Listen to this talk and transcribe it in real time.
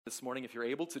This morning, if you're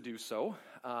able to do so.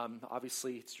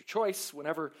 Obviously, it's your choice.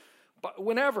 Whenever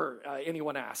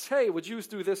anyone asks, hey, would you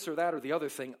do this or that or the other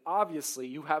thing, obviously,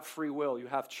 you have free will, you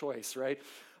have choice, right?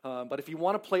 But if you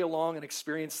want to play along and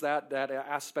experience that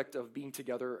aspect of being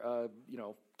together, at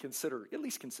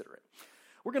least consider it.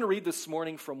 We're going to read this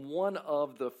morning from one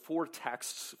of the four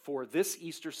texts for this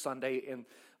Easter Sunday in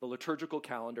the liturgical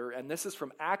calendar, and this is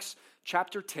from Acts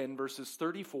chapter 10, verses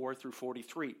 34 through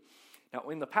 43. Now,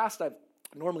 in the past, I've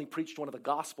normally preached one of the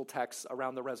gospel texts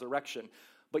around the resurrection,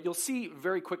 but you'll see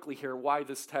very quickly here why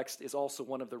this text is also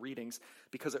one of the readings,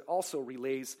 because it also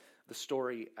relays the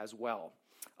story as well.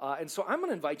 And so I'm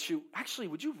going to invite you, actually,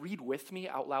 would you read with me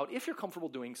out loud, if you're comfortable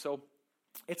doing so?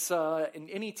 It's an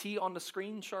NET on the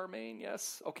screen, Charmaine,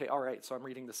 yes? Okay, all right, so I'm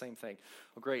reading the same thing.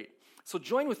 Well, great. So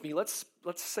join with me. Let's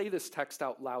say this text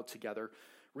out loud together,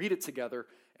 read it together,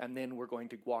 and then we're going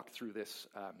to walk through this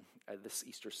this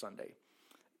Easter Sunday.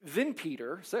 Then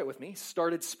Peter, say it with me,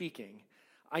 started speaking.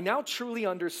 I now truly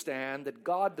understand that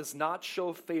God does not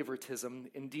show favoritism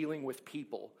in dealing with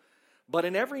people, but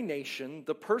in every nation,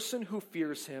 the person who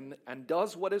fears him and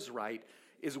does what is right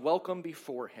is welcome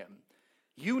before him.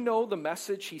 You know the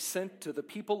message he sent to the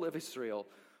people of Israel,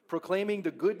 proclaiming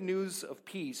the good news of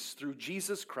peace through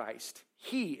Jesus Christ.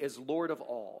 He is Lord of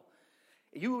all.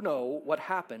 You know what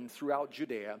happened throughout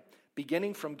Judea,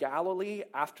 beginning from Galilee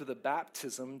after the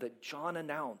baptism that John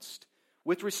announced,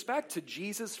 with respect to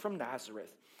Jesus from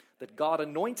Nazareth, that God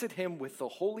anointed him with the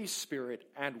Holy Spirit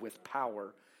and with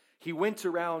power. He went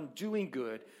around doing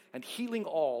good and healing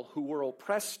all who were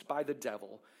oppressed by the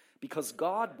devil, because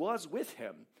God was with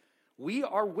him. We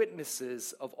are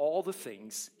witnesses of all the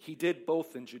things he did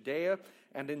both in Judea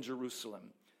and in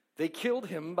Jerusalem. They killed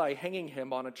him by hanging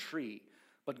him on a tree,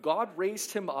 but God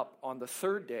raised him up on the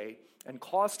third day and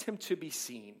caused him to be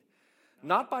seen,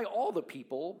 not by all the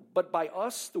people, but by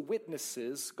us, the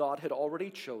witnesses God had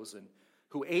already chosen,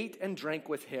 who ate and drank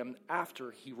with him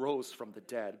after he rose from the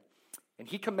dead. And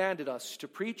he commanded us to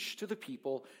preach to the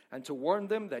people and to warn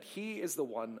them that he is the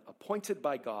one appointed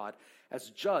by God as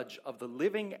judge of the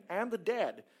living and the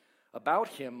dead. About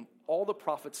him, all the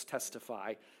prophets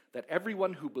testify that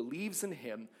everyone who believes in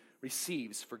him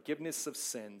receives forgiveness of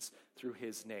sins through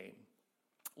his name.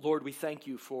 Lord, we thank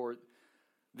you for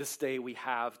this day we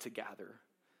have to gather.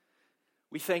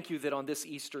 We thank you that on this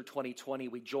Easter 2020,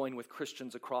 we join with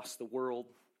Christians across the world,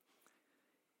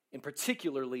 in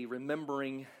particularly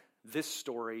remembering this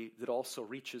story that also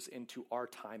reaches into our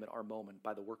time and our moment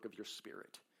by the work of your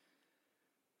Spirit.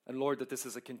 And Lord, that this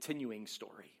is a continuing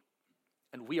story,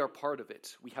 and we are part of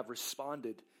it. We have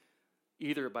responded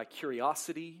either by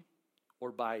curiosity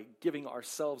or by giving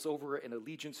ourselves over in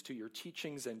allegiance to your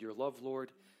teachings and your love,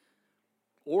 Lord,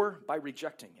 or by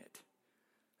rejecting it.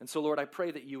 And so, Lord, I pray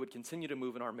that you would continue to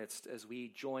move in our midst as we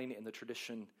join in the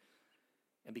tradition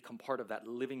and become part of that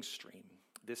living stream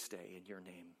this day in your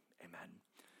name. Amen.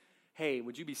 Hey,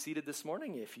 would you be seated this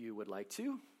morning if you would like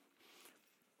to?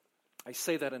 I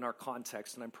say that in our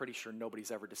context, and I'm pretty sure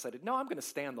nobody's ever decided, no, I'm going to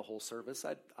stand the whole service.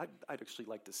 I'd actually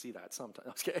like to see that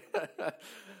sometimes. Okay.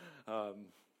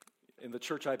 In the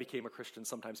church I became a Christian,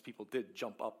 sometimes people did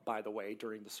jump up, by the way,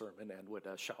 during the sermon and would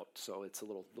shout. So it's a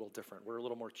little different. We're a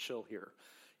little more chill here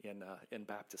in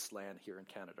Baptist land here in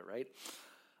Canada, right?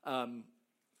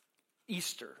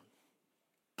 Easter,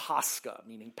 Pascha,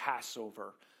 meaning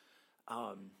Passover,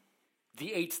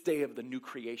 the eighth day of the new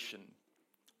creation,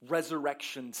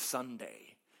 Resurrection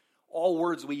Sunday, all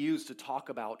words we use to talk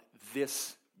about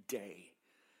this day.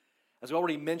 As we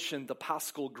already mentioned, the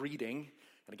Paschal greeting,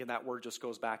 and again, that word just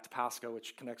goes back to Pascha,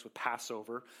 which connects with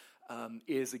Passover,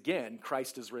 is again,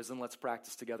 Christ is risen. Let's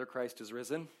practice together. Christ is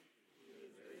risen.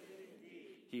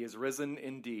 He is risen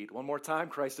indeed. One more time.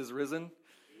 Christ is risen.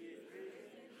 He is risen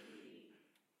indeed.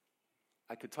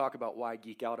 I could talk about why I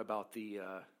geek out about the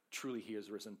truly he is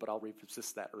risen, but I'll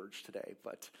resist that urge today.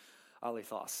 But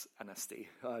alethos anesti.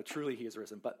 Truly he is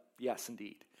risen. But yes,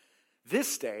 indeed.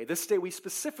 This day we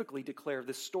specifically declare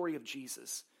this story of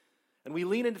Jesus. And we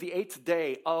lean into the eighth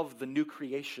day of the new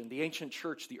creation. The ancient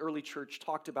church, the early church,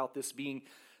 talked about this being,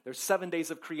 there's 7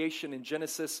 days of creation in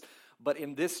Genesis, but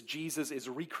in this, Jesus is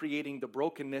recreating the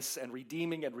brokenness and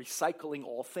redeeming and recycling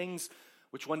all things,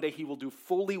 which one day he will do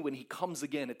fully when he comes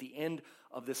again at the end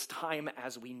of this time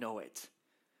as we know it.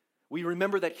 We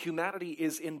remember that humanity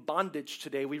is in bondage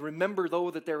today. We remember,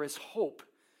 though, that there is hope,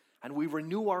 and we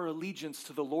renew our allegiance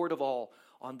to the Lord of all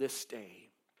on this day.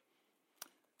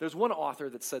 There's one author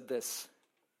that said this,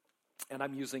 and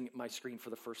I'm using my screen for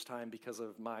the first time because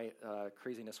of my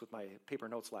craziness with my paper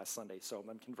notes last Sunday, so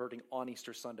I'm converting on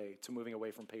Easter Sunday to moving away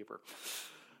from paper.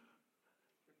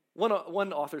 One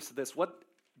author said this: what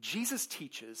Jesus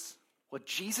teaches What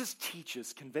Jesus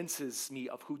teaches convinces me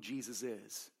of who Jesus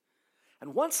is.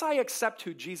 And once I accept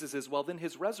who Jesus is, well, then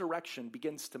his resurrection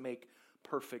begins to make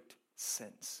perfect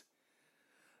sense.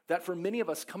 That for many of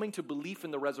us, coming to belief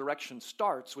in the resurrection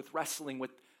starts with wrestling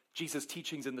with Jesus'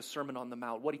 teachings in the Sermon on the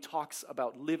Mount, what he talks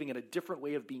about living in a different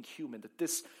way of being human, that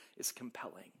this is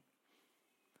compelling.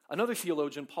 Another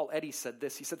theologian, Paul Eddy, said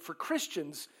this. He said, for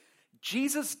Christians,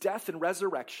 Jesus' death and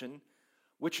resurrection,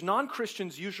 which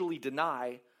non-Christians usually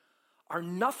deny, are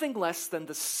nothing less than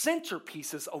the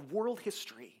centerpieces of world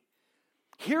history.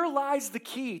 Here lies the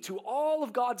key to all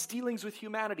of God's dealings with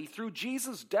humanity. Through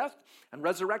Jesus' death and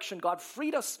resurrection, God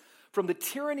freed us from the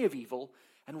tyranny of evil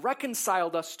and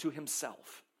reconciled us to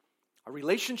himself. Our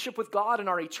relationship with God and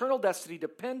our eternal destiny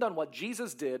depend on what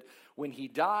Jesus did when he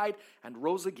died and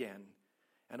rose again.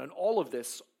 And on all of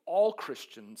this, all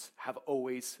Christians have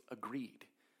always agreed.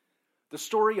 The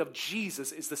story of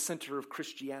Jesus is the center of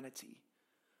Christianity.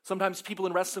 Sometimes people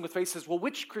in wrestling with faith says, well,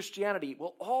 which Christianity?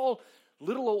 Well, all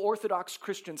little old Orthodox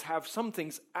Christians have some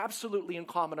things absolutely in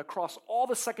common across all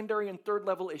the secondary and third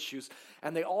level issues,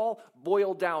 and they all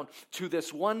boil down to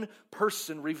this one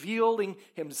person revealing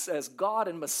him as God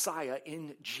and Messiah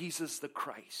in Jesus the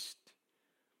Christ.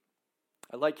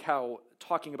 I like how,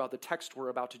 talking about the text we're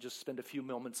about to just spend a few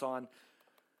moments on,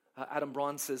 Adam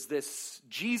Braun says this: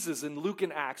 Jesus in Luke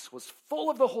and Acts was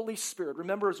full of the Holy Spirit.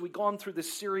 Remember, as we've gone through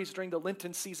this series during the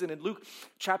Lenten season in Luke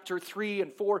chapter 3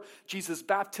 and 4, Jesus'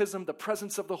 baptism, the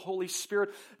presence of the Holy Spirit,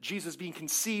 Jesus being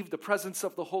conceived, the presence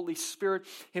of the Holy Spirit,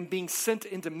 him being sent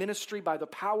into ministry by the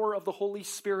power of the Holy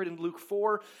Spirit in Luke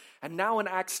 4. And now in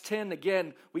Acts 10,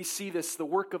 again, we see this, the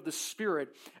work of the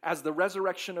Spirit, as the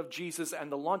resurrection of Jesus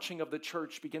and the launching of the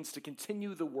church begins to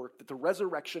continue the work, that the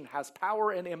resurrection has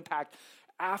power and impact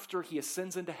after he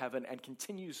ascends into heaven and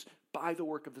continues by the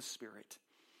work of the Spirit.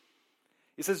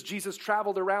 It says Jesus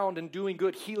traveled around and doing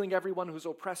good, healing everyone who's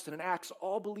oppressed. And in Acts,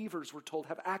 all believers, we're told,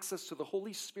 have access to the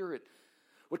Holy Spirit,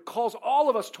 which calls all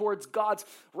of us towards God's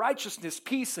righteousness,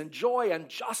 peace, and joy, and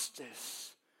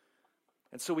justice.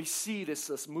 And so we see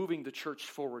this moving the church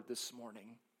forward this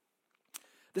morning.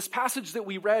 This passage that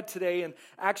we read today in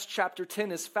Acts chapter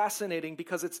 10 is fascinating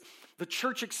because it's the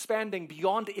church expanding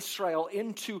beyond Israel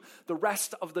into the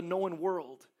rest of the known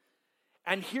world.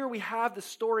 And here we have the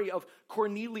story of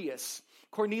Cornelius.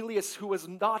 Cornelius, who was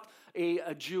not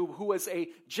a Jew, who was a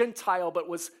Gentile, but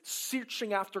was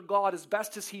searching after God as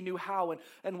best as he knew how,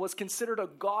 and was considered a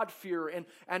God-fearer.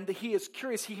 And he is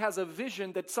curious. He has a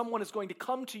vision that someone is going to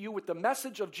come to you with the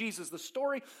message of Jesus, the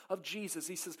story of Jesus.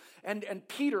 He says, and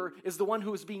Peter is the one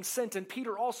who is being sent. And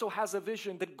Peter also has a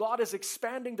vision that God is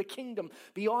expanding the kingdom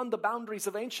beyond the boundaries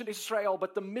of ancient Israel,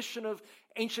 but the mission of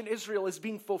ancient Israel is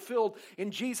being fulfilled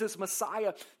in Jesus,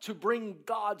 Messiah, to bring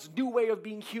God's new way of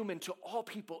being human to all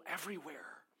people everywhere.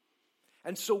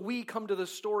 And so we come to the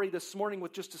story this morning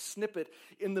with just a snippet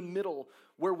in the middle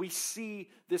where we see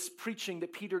this preaching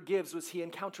that Peter gives as he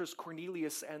encounters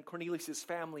Cornelius and Cornelius'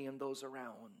 family and those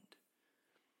around.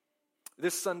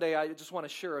 This Sunday, I just want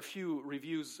to share a few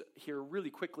reviews here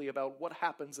really quickly about what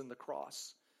happens in the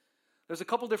cross. There's a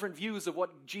couple different views of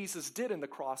what Jesus did in the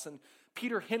cross, and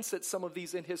Peter hints at some of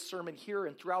these in his sermon here,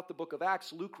 and throughout the book of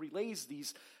Acts, Luke relays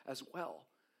these as well.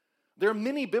 There are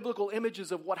many biblical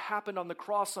images of what happened on the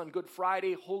cross on Good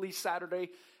Friday, Holy Saturday,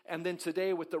 and then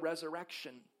today with the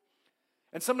resurrection.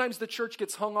 And sometimes the church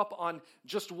gets hung up on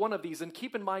just one of these. And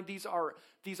keep in mind, these are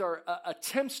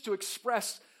attempts to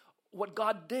express what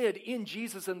God did in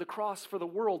Jesus and the cross for the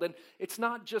world. And it's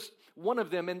not just one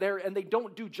of them, and they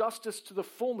don't do justice to the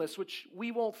fullness, which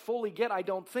we won't fully get, I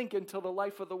don't think, until the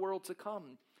life of the world to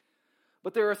come.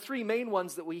 But there are three main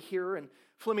ones that we hear, and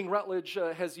Fleming Rutledge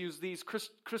has used these.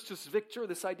 Christus Victor,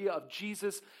 this idea of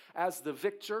Jesus as the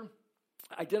victor,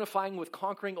 identifying with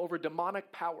conquering over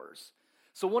demonic powers.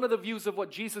 So one of the views of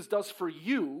what Jesus does for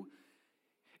you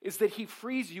is that he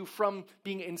frees you from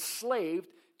being enslaved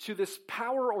to this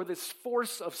power or this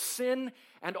force of sin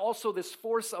and also this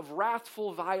force of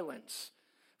wrathful violence.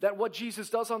 That what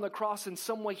Jesus does on the cross, in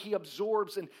some way, he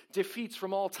absorbs and defeats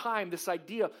from all time this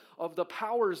idea of the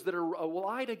powers that are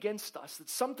allied against us, that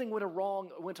something went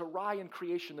awry in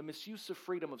creation, the misuse of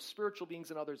freedom of spiritual beings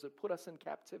and others that put us in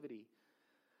captivity.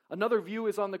 Another view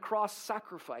is on the cross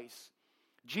sacrifice.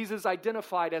 Jesus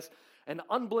identified as an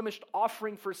unblemished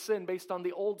offering for sin based on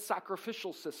the old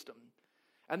sacrificial system,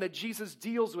 and that Jesus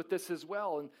deals with this as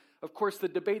well. And of course, the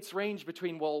debates range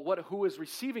between, who is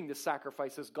receiving this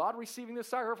sacrifice? Is God receiving this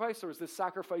sacrifice, or is this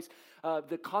sacrifice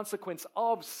the consequence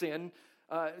of sin?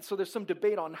 So there's some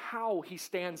debate on how he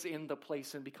stands in the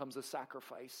place and becomes a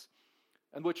sacrifice.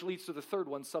 And which leads to the third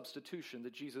one, substitution,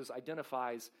 that Jesus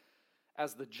identifies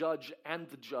as the judge and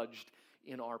the judged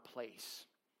in our place.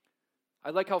 I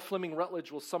like how Fleming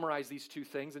Rutledge will summarize these two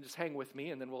things, and just hang with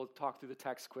me, and then we'll talk through the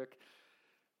text quick.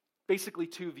 Basically,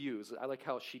 two views. I like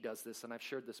how she does this, and I've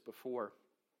shared this before.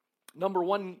 Number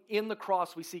one, in the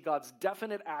cross, we see God's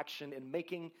definite action in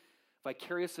making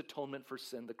vicarious atonement for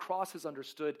sin. The cross is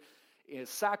understood as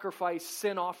sacrifice,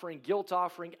 sin offering, guilt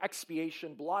offering,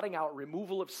 expiation, blotting out,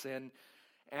 removal of sin,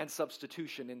 and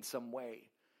substitution in some way.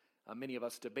 Many of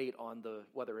us debate on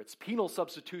whether it's penal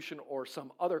substitution or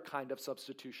some other kind of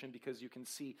substitution, because you can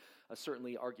see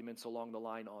certainly arguments along the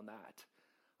line on that.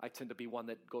 I tend to be one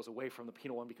that goes away from the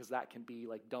penal one, because that can be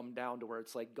like dumbed down to where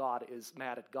it's like God is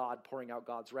mad at God, pouring out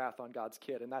God's wrath on God's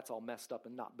kid, and that's all messed up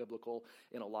and not biblical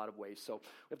in a lot of ways. So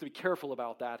we have to be careful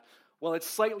about that. Well, it's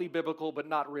slightly biblical, but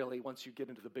not really once you get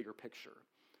into the bigger picture.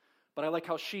 But I like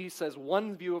how she says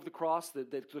one view of the cross,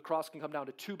 that the cross can come down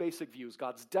to two basic views.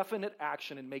 God's definite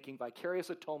action in making vicarious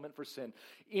atonement for sin.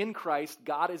 In Christ,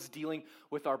 God is dealing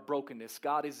with our brokenness.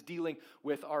 God is dealing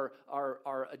with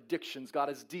our addictions. God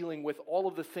is dealing with all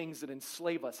of the things that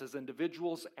enslave us as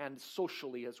individuals and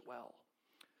socially as well.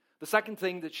 The second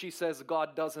thing that she says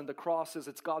God does in the cross is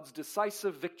it's God's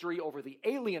decisive victory over the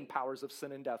alien powers of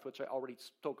sin and death, which I already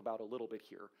spoke about a little bit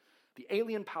here. The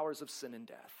alien powers of sin and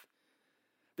death.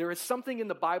 There is something in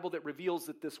the Bible that reveals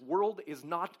that this world is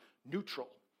not neutral.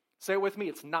 Say it with me,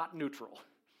 it's not neutral.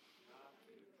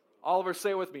 Oliver,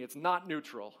 say it with me, it's not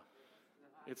neutral.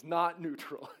 It's not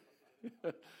neutral.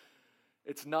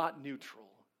 It's not neutral.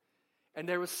 And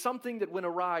there was something that went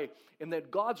awry in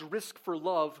that God's risk for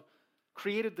love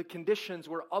created the conditions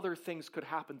where other things could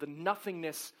happen. The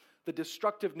nothingness, the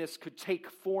destructiveness could take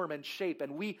form and shape,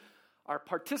 and we are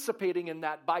participating in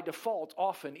that by default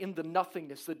often, in the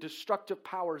nothingness, the destructive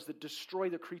powers that destroy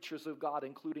the creatures of God,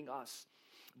 including us.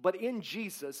 But in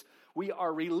Jesus, we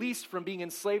are released from being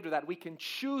enslaved to that. We can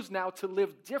choose now to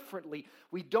live differently.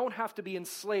 We don't have to be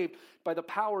enslaved by the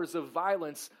powers of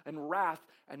violence and wrath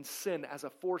and sin as a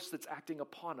force that's acting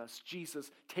upon us.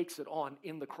 Jesus takes it on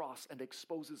in the cross and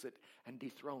exposes it and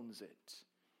dethrones it.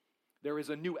 There is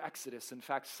a new exodus. In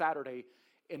fact, Saturday,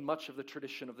 in much of the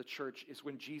tradition of the church, is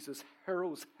when Jesus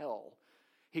harrows hell.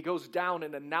 He goes down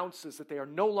and announces that they are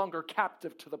no longer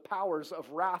captive to the powers of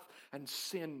wrath and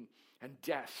sin and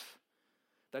death.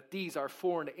 That these are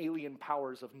foreign alien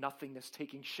powers of nothingness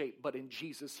taking shape. But in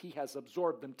Jesus, he has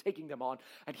absorbed them, taking them on,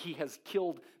 and he has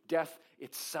killed death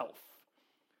itself.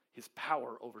 His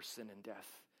power over sin and death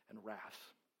and wrath.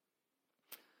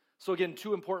 So again,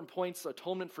 two important points: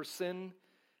 atonement for sin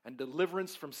and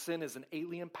deliverance from sin is an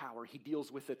alien power. He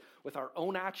deals with it with our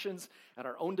own actions and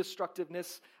our own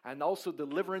destructiveness, and also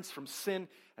deliverance from sin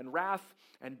and wrath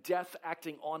and death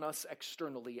acting on us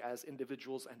externally as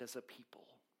individuals and as a people.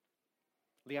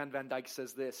 Leanne Van Dyke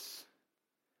says this: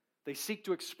 they seek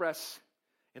to express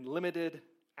in limited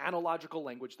analogical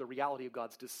language the reality of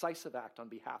God's decisive act on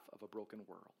behalf of a broken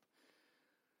world.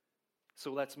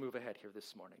 So let's move ahead here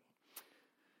this morning.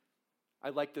 I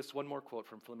like this one more quote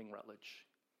from Fleming Rutledge.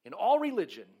 In all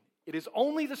religion, it is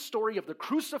only the story of the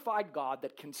crucified God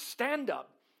that can stand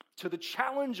up to the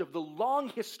challenge of the long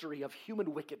history of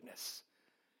human wickedness.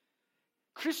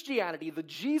 Christianity, the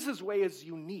Jesus way, is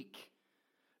unique.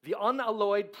 The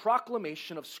unalloyed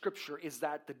proclamation of Scripture is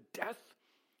that the death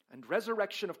and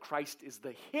resurrection of Christ is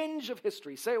the hinge of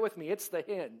history. Say it with me, it's the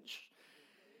hinge.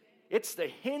 It's the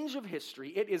hinge of history.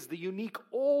 It is the unique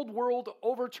old world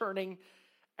overturning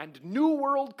and new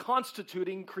world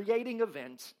constituting, creating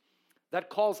event that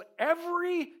calls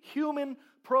every human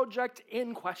project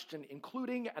in question,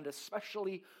 including and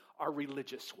especially our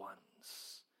religious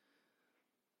ones.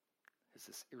 Is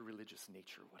this irreligious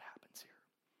nature what happens here?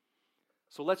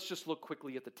 So let's just look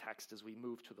quickly at the text as we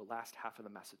move to the last half of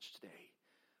the message today.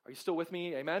 Are you still with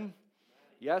me? Amen?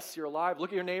 Yes, you're alive.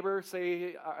 Look at your neighbor.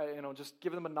 Say, just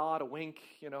give them a nod, a wink,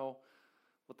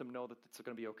 let them know that it's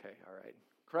going to be okay. All right.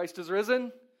 Christ is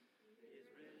risen.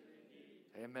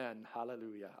 Amen.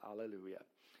 Hallelujah. Hallelujah.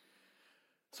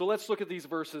 So let's look at these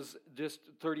verses, just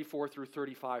 34 through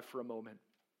 35 for a moment.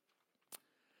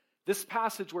 This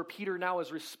passage where Peter now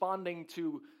is responding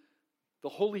to the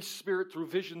Holy Spirit through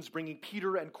visions, bringing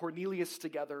Peter and Cornelius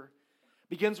together,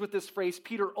 begins with this phrase,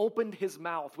 Peter opened his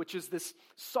mouth, which is this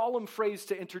solemn phrase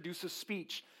to introduce a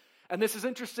speech. And this is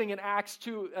interesting in Acts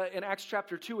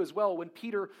chapter 2 as well, when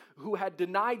Peter, who had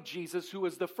denied Jesus, who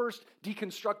was the first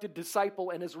deconstructed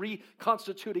disciple and is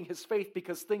reconstituting his faith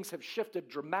because things have shifted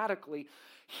dramatically,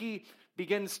 he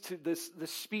begins to this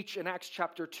speech in Acts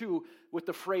chapter 2 with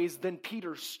the phrase, then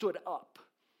Peter stood up,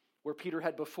 where Peter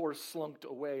had before slunked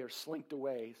away or slinked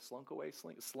away.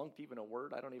 Slunked even a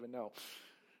word? I don't even know.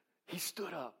 He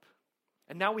stood up.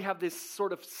 And now we have this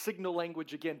sort of signal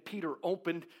language again. Peter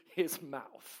opened his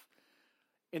mouth,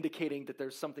 indicating that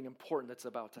there's something important that's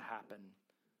about to happen,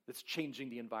 that's changing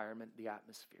the environment, the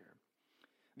atmosphere.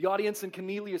 The audience in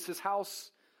Cornelius'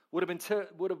 house would have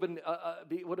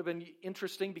been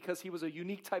interesting because he was a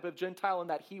unique type of Gentile in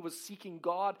that he was seeking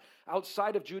God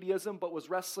outside of Judaism, but was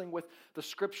wrestling with the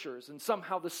scriptures. And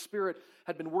somehow the Spirit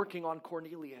had been working on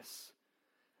Cornelius.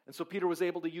 And so Peter was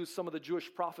able to use some of the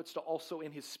Jewish prophets to also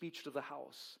in his speech to the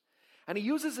house. And he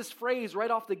uses this phrase right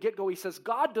off the get-go. He says,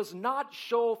 God does not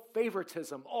show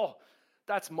favoritism. Oh,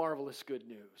 that's marvelous good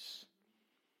news.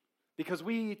 Because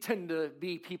we tend to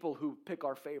be people who pick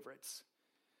our favorites.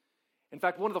 In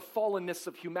fact, one of the fallenness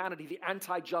of humanity, the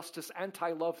anti-justice,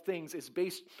 anti-love things is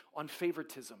based on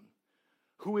favoritism.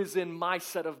 Who is in my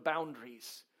set of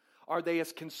boundaries? Are they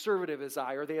as conservative as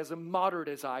I? Are they as moderate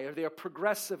as I? Are they as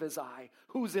progressive as I?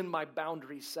 Who's in my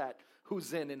boundary set?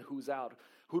 Who's in and who's out?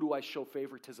 Who do I show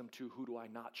favoritism to? Who do I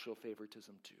not show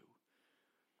favoritism to?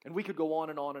 And we could go on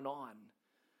and on and on.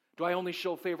 Do I only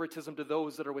show favoritism to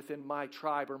those that are within my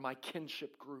tribe or my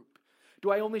kinship group?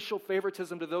 Do I only show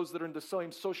favoritism to those that are in the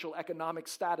same social economic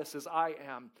status as I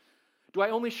am? Do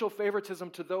I only show favoritism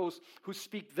to those who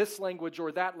speak this language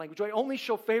or that language? Do I only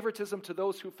show favoritism to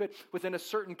those who fit within a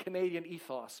certain Canadian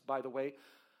ethos, by the way?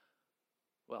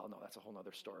 Well, no, that's a whole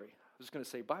other story. I was going to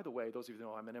say, by the way, those of you who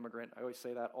know I'm an immigrant, I always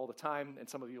say that all the time, and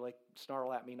some of you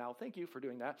snarl at me now. Thank you for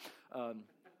doing that.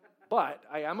 But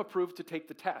I am approved to take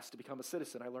the test to become a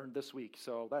citizen. I learned this week,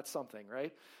 so that's something,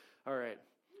 right? All right.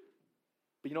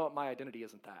 But you know what? My identity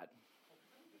isn't that.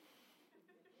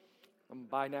 I'm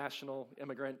a binational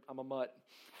immigrant. I'm a mutt.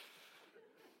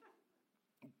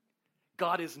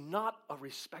 God is not a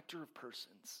respecter of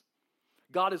persons.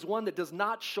 God is one that does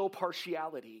not show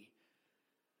partiality.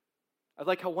 I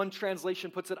like how one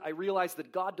translation puts it, I realize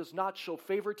that God does not show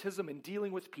favoritism in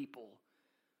dealing with people.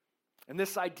 And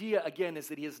this idea, again, is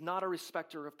that he is not a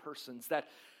respecter of persons, that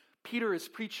Peter is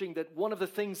preaching that one of the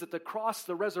things that the cross,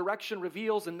 the resurrection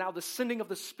reveals, and now the sending of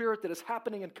the Spirit that is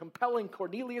happening and compelling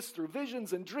Cornelius through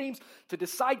visions and dreams to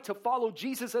decide to follow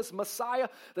Jesus as Messiah,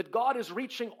 that God is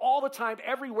reaching all the time,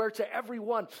 everywhere, to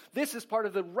everyone. This is part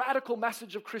of the radical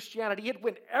message of Christianity. It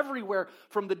went everywhere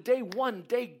from the day one,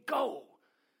 day go,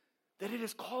 that it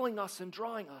is calling us and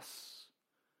drawing us.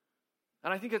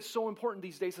 And I think it's so important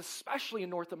these days, especially in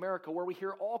North America, where we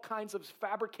hear all kinds of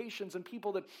fabrications and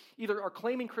people that either are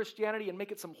claiming Christianity and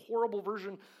make it some horrible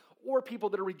version, or people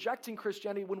that are rejecting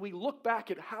Christianity. When we look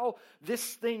back at how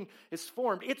this thing is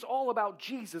formed, it's all about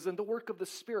Jesus and the work of the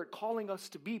Spirit calling us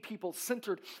to be people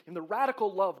centered in the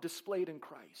radical love displayed in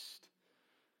Christ.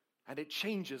 And it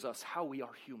changes us how we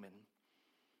are human.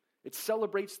 It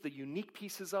celebrates the unique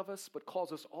pieces of us, but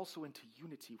calls us also into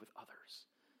unity with others.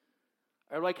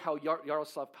 I like how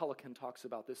Yaroslav Pelikan talks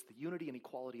about this, the unity and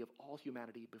equality of all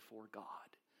humanity before God.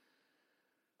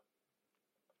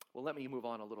 Well, let me move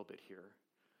on a little bit here.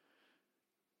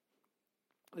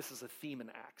 This is a theme in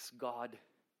Acts. God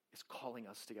is calling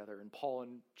us together. And Paul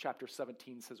in chapter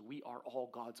 17 says, we are all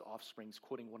God's offsprings,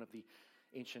 quoting one of the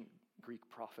ancient Greek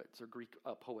prophets, or Greek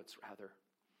poets rather.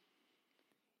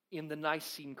 In the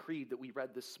Nicene Creed that we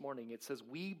read this morning, it says,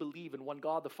 we believe in one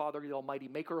God, the Father, the Almighty,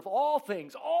 maker of all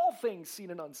things seen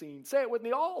and unseen. Say it with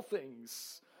me, all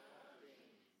things.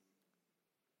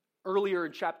 Earlier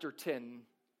in chapter 10,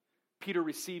 Peter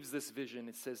receives this vision.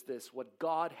 It says this, what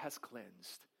God has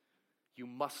cleansed, you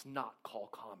must not call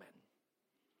common.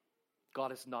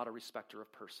 God is not a respecter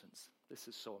of persons. This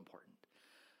is so important.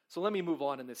 So let me move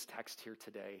on in this text here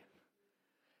today.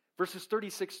 Verses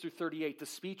 36 through 38, the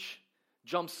speech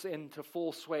jumps into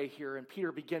full sway here, and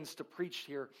Peter begins to preach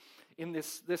here in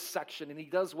this section, and he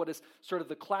does what is sort of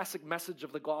the classic message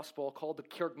of the gospel called the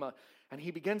kerygma, and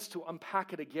he begins to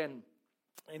unpack it again.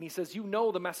 And he says, you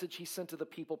know the message he sent to the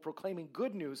people, proclaiming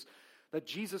good news that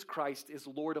Jesus Christ is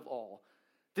Lord of all.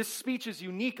 This speech is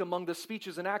unique among the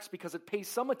speeches in Acts because it pays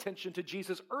some attention to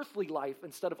Jesus' earthly life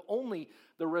instead of only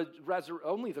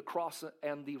the cross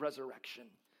and the resurrection.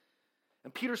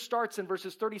 And Peter starts in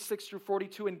verses 36 through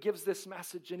 42 and gives this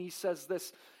message, and he says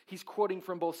this. He's quoting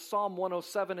from both Psalm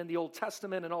 107 in the Old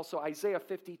Testament and also Isaiah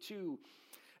 52,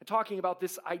 and talking about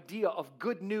this idea of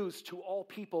good news to all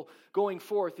people going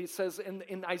forth. He says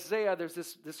in Isaiah, there's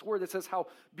this word that says how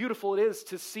beautiful it is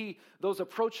to see those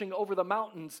approaching over the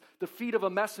mountains, the feet of a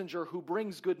messenger who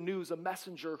brings good news, a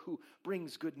messenger who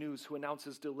brings good news, who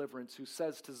announces deliverance, who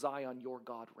says to Zion, your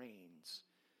God reigns.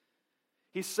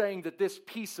 He's saying that this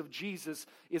peace of Jesus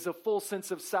is a full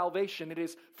sense of salvation. It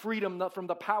is freedom from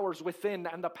the powers within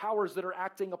and the powers that are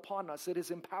acting upon us. It is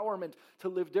empowerment to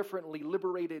live differently,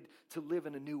 liberated to live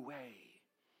in a new way.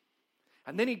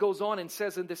 And then he goes on and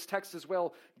says in this text as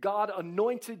well, God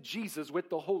anointed Jesus with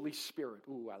the Holy Spirit.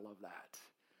 Ooh, I love that.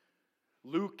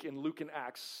 Luke and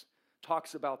Acts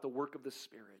talks about the work of the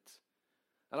Spirit.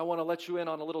 And I want to let you in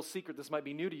on a little secret. This might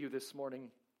be new to you this morning.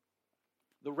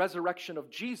 The resurrection of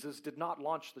Jesus did not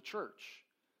launch the church.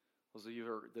 Those of you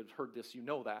that have heard this, you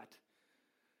know that.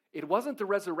 It wasn't the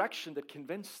resurrection that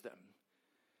convinced them.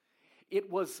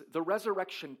 It was the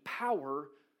resurrection power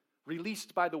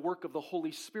released by the work of the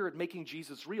Holy Spirit making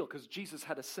Jesus real, because Jesus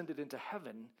had ascended into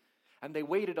heaven, and they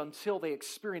waited until they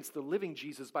experienced the living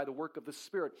Jesus by the work of the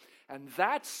Spirit. And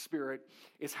that Spirit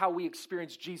is how we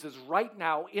experience Jesus right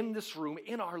now in this room,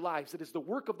 in our lives. It is the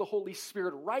work of the Holy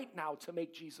Spirit right now to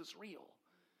make Jesus real.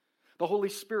 The Holy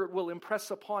Spirit will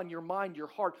impress upon your mind, your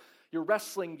heart, your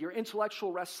wrestling, your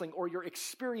intellectual wrestling, or your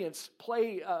experience,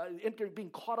 being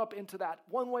caught up into that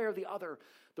one way or the other,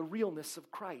 the realness of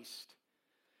Christ.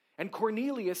 And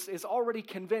Cornelius is already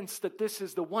convinced that this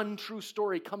is the one true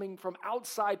story coming from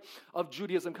outside of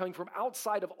Judaism, coming from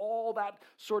outside of all that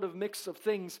sort of mix of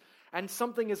things. And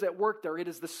something is at work there. It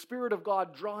is the Spirit of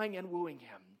God drawing and wooing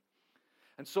him.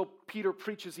 And so Peter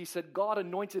preaches, he said, God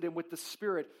anointed him with the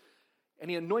Spirit. And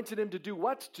he anointed him to do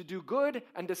what? To do good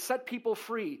and to set people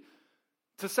free.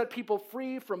 To set people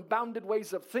free from bounded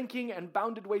ways of thinking and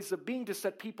bounded ways of being, to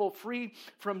set people free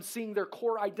from seeing their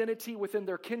core identity within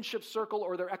their kinship circle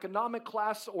or their economic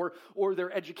class or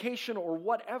their education or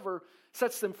whatever,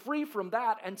 sets them free from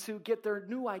that and to get their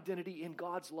new identity in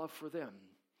God's love for them.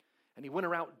 And he went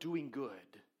around doing good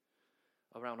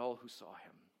around all who saw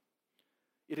him.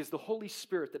 It is the Holy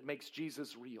Spirit that makes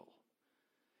Jesus real.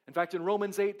 In fact, in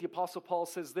Romans 8, the Apostle Paul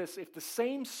says this, if the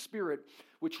same Spirit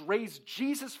which raised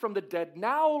Jesus from the dead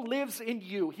now lives in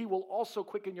you, he will also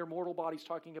quicken your mortal bodies,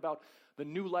 talking about the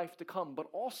new life to come, but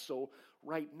also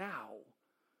right now,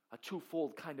 a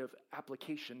twofold kind of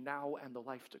application, now and the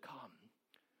life to come.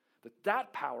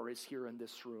 That power is here in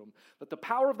this room. That the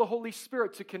power of the Holy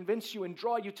Spirit to convince you and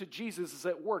draw you to Jesus is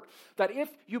at work. That if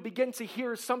you begin to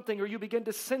hear something or you begin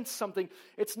to sense something,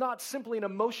 it's not simply an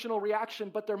emotional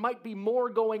reaction, but there might be more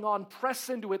going on. Press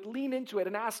into it, lean into it,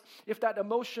 and ask if that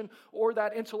emotion or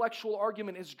that intellectual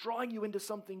argument is drawing you into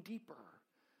something deeper.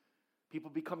 People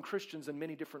become Christians in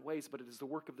many different ways, but it is the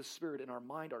work of the Spirit in our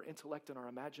mind, our intellect, and our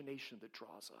imagination that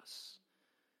draws us.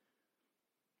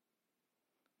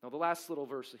 Now, the last little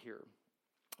verse here,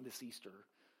 this Easter,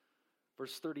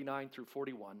 verse 39 through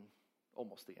 41,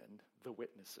 almost the end, the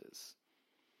witnesses.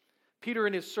 Peter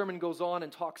in his sermon goes on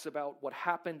and talks about what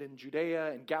happened in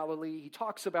Judea and Galilee. He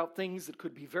talks about things that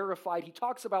could be verified. He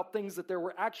talks about things that there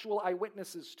were actual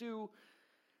eyewitnesses to.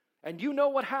 And you know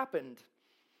what happened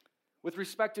with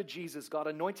respect to Jesus. God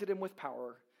anointed him with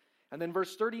power. And then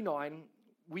verse 39,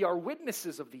 we are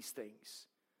witnesses of these things.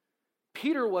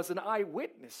 Peter was an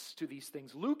eyewitness to these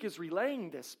things. Luke is relaying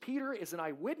this. Peter is an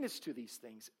eyewitness to these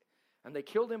things. And they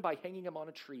killed him by hanging him on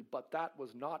a tree. But that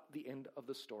was not the end of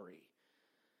the story.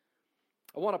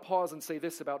 I want to pause and say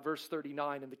this about verse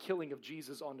 39 and the killing of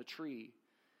Jesus on the tree.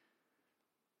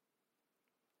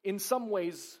 In some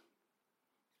ways,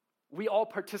 we all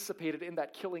participated in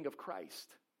that killing of Christ.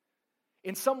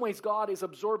 In some ways, God is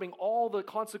absorbing all the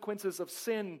consequences of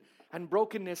sin and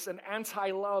brokenness and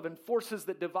anti-love and forces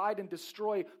that divide and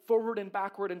destroy forward and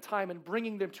backward in time and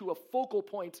bringing them to a focal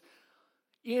point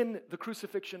in the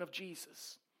crucifixion of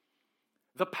Jesus.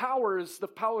 The powers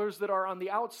that are on the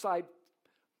outside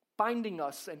binding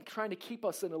us and trying to keep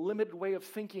us in a limited way of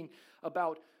thinking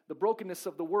about the brokenness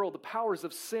of the world, the powers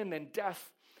of sin and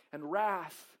death and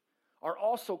wrath are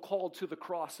also called to the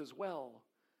cross as well.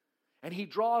 And he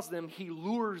draws them, he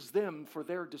lures them for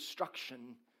their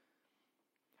destruction.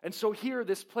 And so here,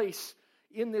 this place,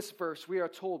 in this verse, we are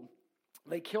told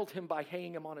they killed him by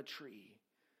hanging him on a tree.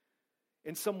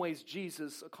 In some ways,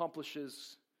 Jesus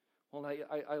accomplishes, well,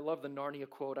 I love the Narnia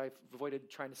quote. I've avoided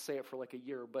trying to say it for like a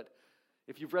year, but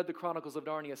if you've read the Chronicles of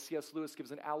Narnia, C.S. Lewis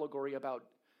gives an allegory about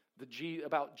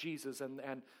Jesus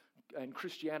and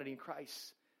Christianity and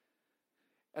Christ.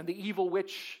 And the evil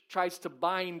witch tries to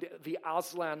bind the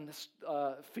Aslan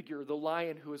figure, the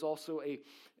lion who is also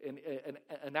an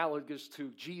analogous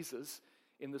to Jesus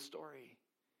in the story.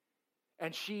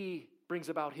 And she brings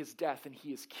about his death, and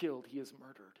he is killed, he is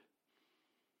murdered.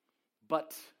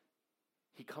 But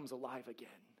he comes alive again.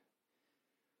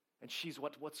 And she's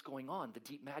what's going on? The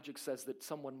deep magic says that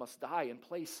someone must die in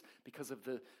place because of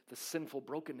the sinful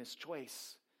brokenness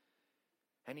choice.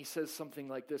 And he says something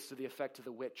like this to the effect of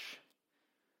the witch,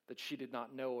 that she did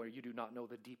not know, or you do not know,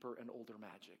 the deeper and older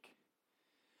magic.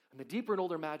 And the deeper and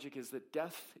older magic is that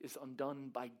death is undone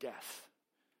by death,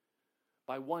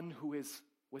 by one who is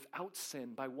without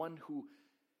sin, by one who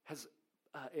has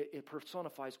it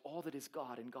personifies all that is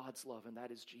God and God's love, and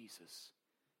that is Jesus.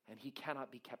 And he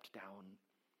cannot be kept down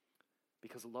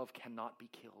because love cannot be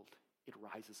killed. It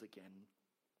rises again.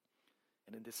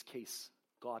 And in this case,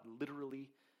 God literally,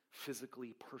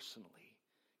 physically, personally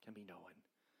can be known.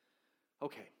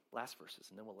 Okay, last verses,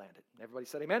 and then we'll land it. Everybody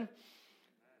said amen?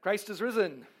 Christ is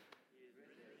risen.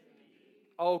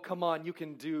 Oh, come on, you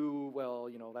can do, well,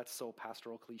 that's so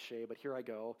pastoral cliche, but here I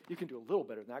go. You can do a little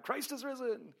better than that. Christ is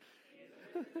risen.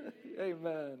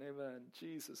 Amen, amen.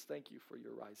 Jesus, thank you for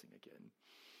your rising again.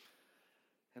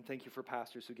 And thank you for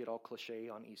pastors who get all cliche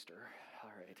on Easter. All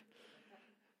right.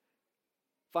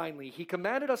 Finally, he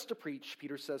commanded us to preach,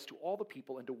 Peter says, to all the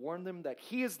people and to warn them that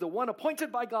he is the one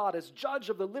appointed by God as judge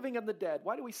of the living and the dead.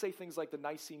 Why do we say things like the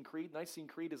Nicene Creed? Nicene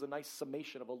Creed is a nice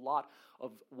summation of a lot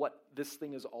of what this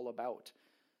thing is all about.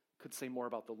 Could say more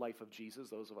about the life of Jesus.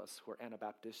 Those of us who are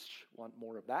Anabaptists want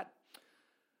more of that.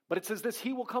 But it says this,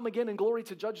 he will come again in glory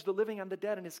to judge the living and the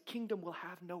dead, and his kingdom will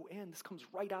have no end. This comes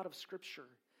right out of Scripture.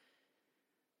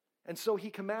 And so he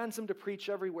commands them to preach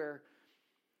everywhere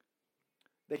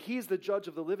that he is the judge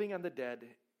of the living and the dead,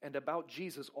 and about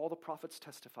Jesus all the prophets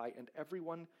testify, and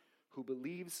everyone who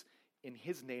believes in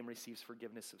his name receives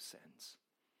forgiveness of sins.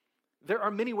 There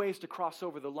are many ways to cross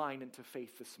over the line into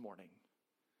faith this morning.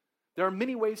 There are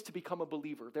many ways to become a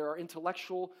believer. There are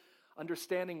intellectual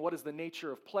understanding what is the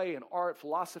nature of play and art,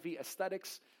 philosophy,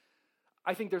 aesthetics.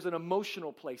 I think there's an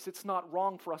emotional place. It's not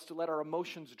wrong for us to let our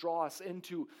emotions draw us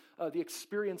into the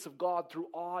experience of God through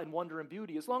awe and wonder and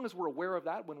beauty. As long as we're aware of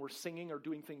that when we're singing or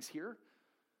doing things here,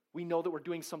 we know that we're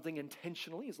doing something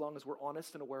intentionally, as long as we're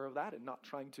honest and aware of that and not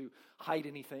trying to hide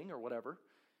anything or whatever.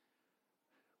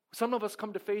 Some of us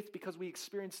come to faith because we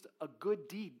experienced a good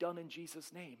deed done in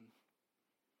Jesus' name.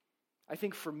 I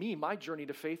think for me, my journey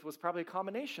to faith was probably a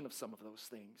combination of some of those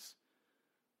things.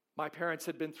 My parents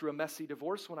had been through a messy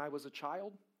divorce when I was a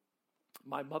child.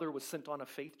 My mother was sent on a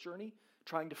faith journey,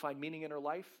 trying to find meaning in her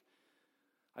life.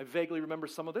 I vaguely remember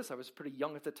some of this. I was pretty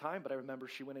young at the time, but I remember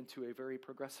she went into a very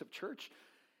progressive church,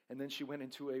 and then she went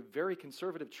into a very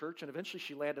conservative church, and eventually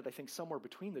she landed, I think, somewhere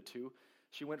between the two.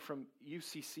 She went from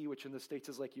UCC, which in the States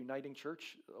is like Uniting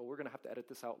Church. Oh, we're going to have to edit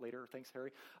this out later. Thanks,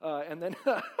 Harry.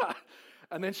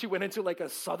 And then she went into like a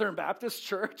Southern Baptist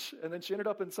church, and then she ended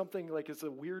up in something like it's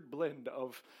a weird blend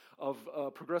of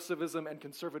progressivism and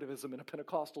conservatism in a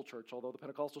Pentecostal church, although the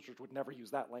Pentecostal church would never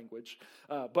use that language.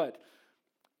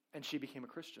 And she became a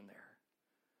Christian there.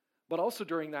 But also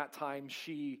during that time,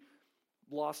 she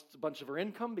lost a bunch of her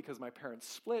income because my parents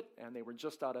split, and they were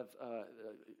just out of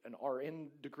an RN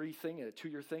degree thing, a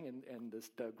 2-year thing in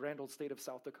the grand old state of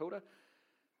South Dakota,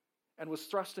 and was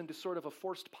thrust into sort of a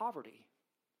forced poverty.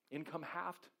 Income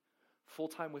halved,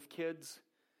 full-time with kids,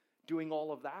 doing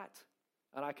all of that.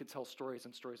 And I could tell stories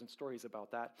and stories and stories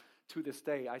about that. To this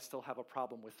day, I still have a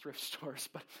problem with thrift stores,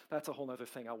 but that's a whole other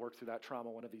thing. I'll work through that trauma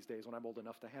one of these days when I'm old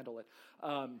enough to handle it.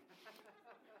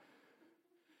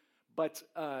 But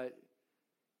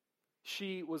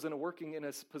she was working in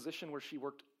a position where she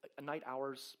worked night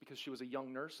hours because she was a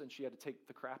young nurse and she had to take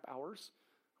the crap hours.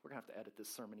 We're going to have to edit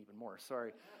this sermon even more,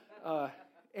 sorry.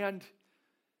 And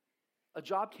a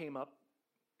job came up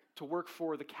to work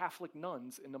for the Catholic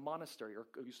nuns in the monastery, or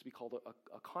it used to be called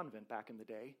a convent back in the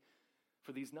day,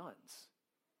 for these nuns.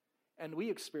 And we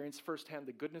experienced firsthand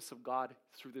the goodness of God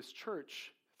through this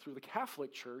church, through the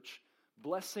Catholic Church,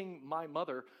 blessing my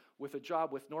mother with a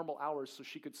job with normal hours so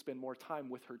she could spend more time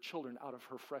with her children out of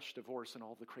her fresh divorce and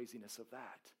all the craziness of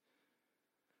that.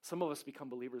 Some of us become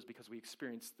believers because we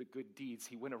experienced the good deeds.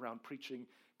 He went around preaching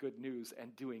good news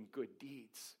and doing good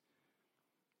deeds.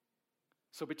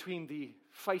 So between the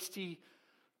feisty,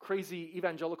 crazy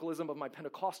evangelicalism of my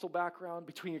Pentecostal background,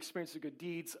 between experiencing good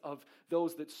deeds of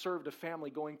those that served a family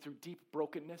going through deep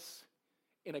brokenness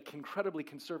in an incredibly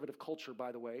conservative culture,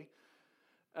 by the way,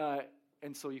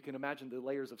 and so you can imagine the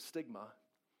layers of stigma,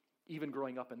 even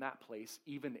growing up in that place,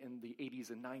 even in the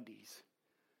 80s and 90s.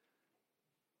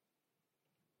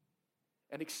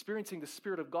 And experiencing the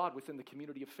Spirit of God within the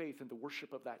community of faith and the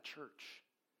worship of that church.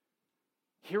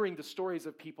 Hearing the stories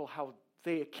of people, how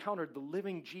they encountered the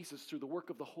living Jesus through the work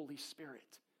of the Holy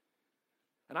Spirit.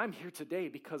 And I'm here today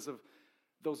because of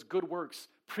those good works,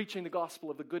 preaching the gospel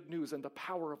of the good news and the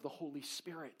power of the Holy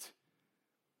Spirit.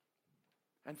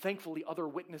 And thankfully, other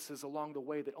witnesses along the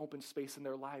way that opened space in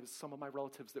their lives, some of my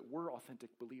relatives that were authentic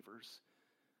believers,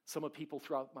 some of people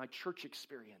throughout my church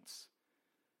experience.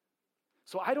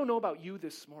 So I don't know about you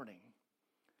this morning.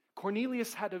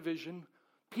 Cornelius had a vision.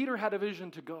 Peter had a vision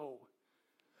to go.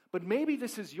 But maybe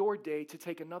this is your day to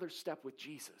take another step with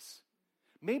Jesus.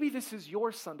 Maybe this is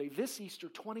your Sunday, this Easter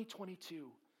 2022,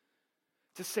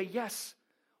 to say, yes,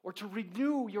 or to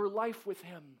renew your life with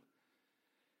him.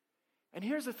 And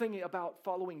here's the thing about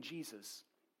following Jesus.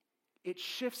 It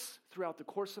shifts throughout the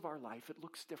course of our life. It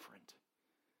looks different.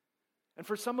 And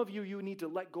for some of you, you need to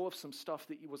let go of some stuff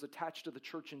that was attached to the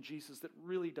church and Jesus that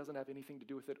really doesn't have anything to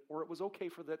do with it, or it was okay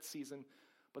for that season,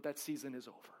 but that season is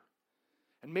over.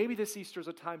 And maybe this Easter is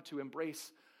a time to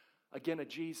embrace, again, a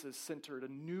Jesus-centered,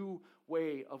 a new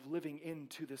way of living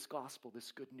into this gospel,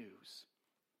 this good news.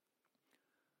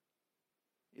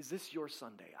 Is this your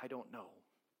Sunday? I don't know,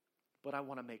 but I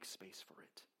want to make space for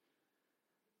it.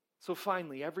 So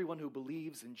finally, everyone who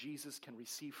believes in Jesus can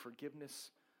receive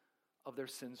forgiveness of their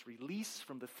sins, release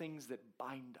from the things that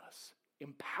bind us,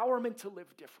 empowerment to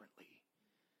live differently.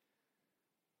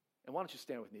 And why don't you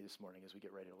stand with me this morning as we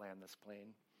get ready to land this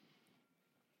plane?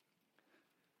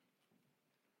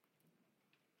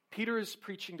 Peter is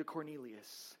preaching to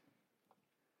Cornelius.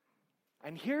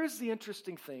 And here's the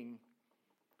interesting thing.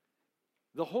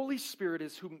 The Holy Spirit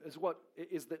is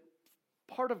the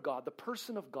part of God, the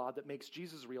person of God that makes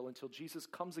Jesus real until Jesus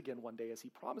comes again one day, as he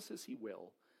promises he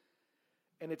will.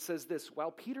 And it says this: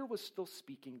 while Peter was still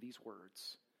speaking these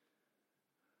words,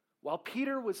 while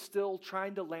Peter was still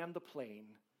trying to land the plane,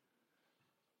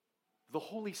 the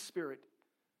Holy Spirit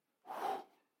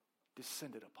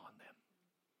descended upon them.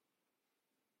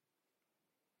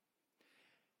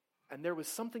 And there was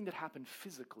something that happened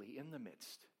physically in the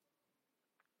midst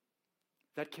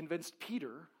that convinced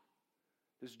Peter,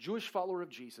 this Jewish follower of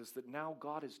Jesus, that now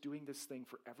God is doing this thing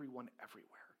for everyone everywhere.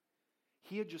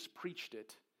 He had just preached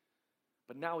it,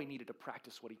 but now he needed to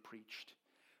practice what he preached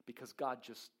because God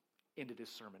just ended his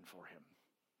sermon for him.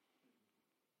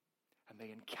 And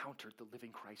they encountered the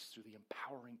living Christ through the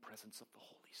empowering presence of the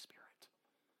Holy Spirit.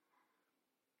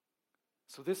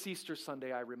 So this Easter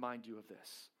Sunday, I remind you of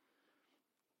this.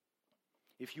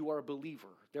 If you are a believer,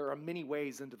 there are many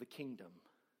ways into the kingdom.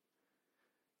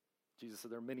 Jesus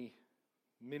said there are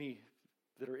many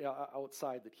that are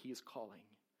outside that he is calling.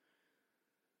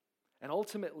 And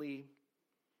ultimately,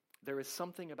 there is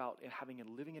something about having a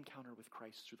living encounter with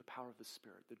Christ through the power of the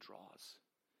Spirit that draws.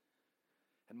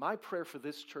 And my prayer for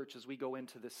this church as we go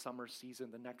into this summer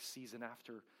season, the next season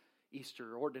after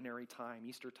Easter, ordinary time,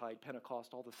 Eastertide,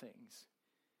 Pentecost, all the things,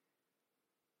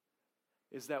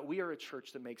 is that we are a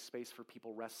church that makes space for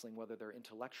people wrestling, whether they're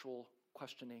intellectual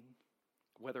questioning,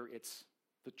 whether it's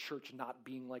the church not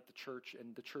being like the church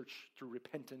and the church through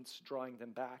repentance drawing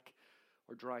them back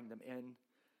or drawing them in,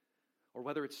 or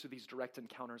whether it's through these direct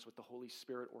encounters with the Holy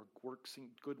Spirit or works and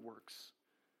good works.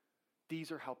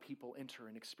 These are how people enter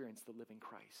and experience the living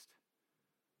Christ.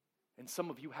 And some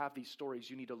of you have these stories.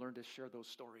 You need to learn to share those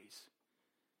stories.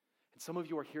 And some of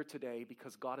you are here today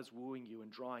because God is wooing you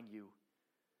and drawing you.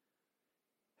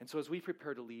 And so as we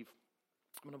prepare to leave,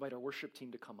 I'm going to invite our worship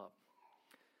team to come up.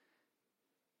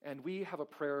 And we have a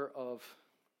prayer of,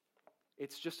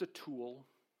 it's just a tool,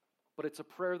 but it's a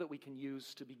prayer that we can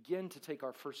use to begin to take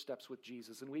our first steps with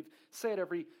Jesus. And we say it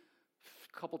every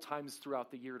couple times throughout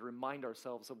the year to remind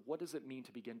ourselves of what does it mean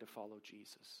to begin to follow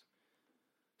Jesus.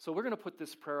 So we're going to put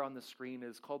this prayer on the screen.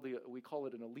 We call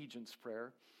it an allegiance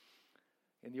prayer.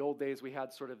 In the old days, we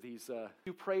had sort of these,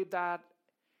 you prayed that,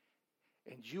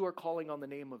 and you are calling on the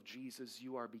name of Jesus.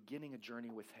 You are beginning a journey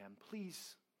with him.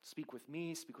 Please speak with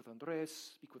me, speak with Andres,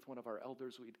 speak with one of our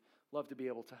elders. We'd love to be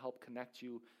able to help connect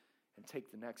you and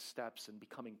take the next steps in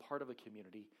becoming part of a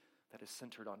community that is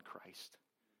centered on Christ.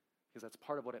 Because that's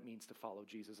part of what it means to follow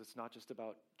Jesus. It's not just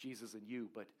about Jesus and you,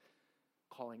 but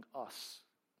calling us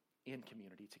in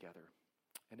community together.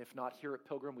 And if not here at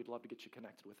Pilgrim, we'd love to get you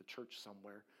connected with a church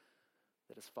somewhere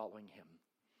that is following him.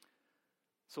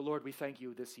 So Lord, we thank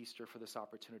you this Easter for this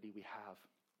opportunity we have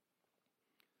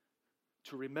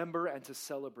to remember and to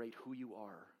celebrate who you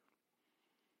are.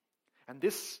 And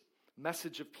this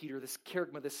message of Peter, this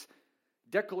kerygma, this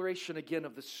declaration again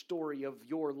of the story of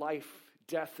your life,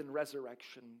 death, and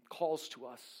resurrection calls to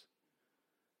us.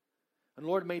 And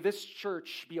Lord, may this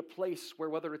church be a place where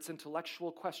whether it's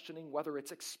intellectual questioning, whether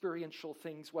it's experiential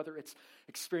things, whether it's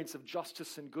experience of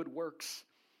justice and good works,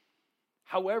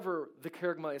 however the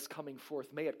kerygma is coming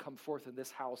forth, may it come forth in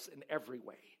this house in every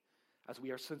way as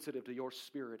we are sensitive to your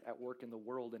Spirit at work in the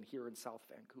world and here in South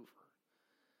Vancouver.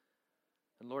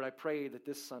 And Lord, I pray that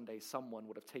this Sunday someone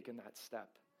would have taken that step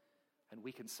and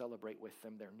we can celebrate with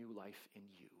them their new life in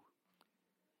you.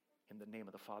 In the name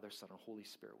of the Father, Son, and Holy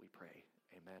Spirit we pray.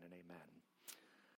 Amen and amen.